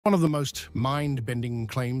One of the most mind-bending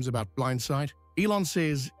claims about Blindsight, Elon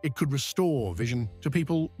says it could restore vision to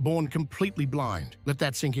people born completely blind. Let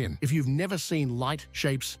that sink in. If you've never seen light,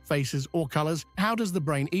 shapes, faces, or colors, how does the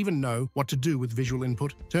brain even know what to do with visual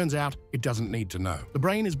input? Turns out, it doesn't need to know. The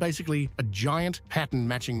brain is basically a giant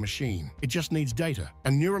pattern-matching machine. It just needs data,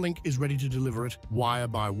 and Neuralink is ready to deliver it wire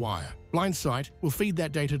by wire. Blindsight will feed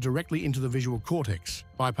that data directly into the visual cortex,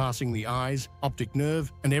 bypassing the eyes, optic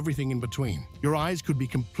nerve, and everything in between. Your eyes could be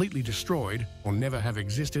completely destroyed or never have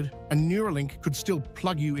existed, and Neuralink could still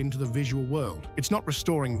plug you into the visual world. It's not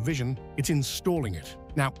restoring vision, it's installing it.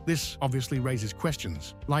 Now, this obviously raises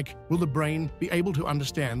questions, like, will the brain be able to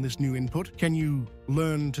understand this new input? Can you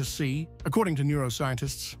learn to see? According to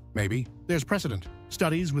neuroscientists, maybe. There's precedent.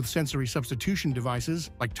 Studies with sensory substitution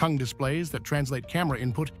devices, like tongue displays that translate camera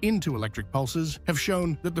input into electric pulses, have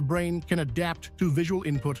shown that the brain can adapt to visual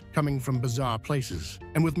input coming from bizarre places.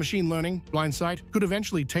 And with machine learning, Blindsight could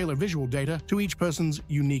eventually tailor visual data to each person's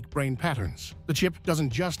unique brain patterns. The chip doesn't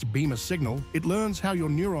just beam a signal, it learns how your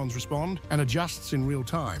neurons respond and adjusts in real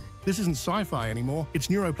time. This isn't sci-fi anymore, it's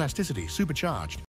neuroplasticity supercharged.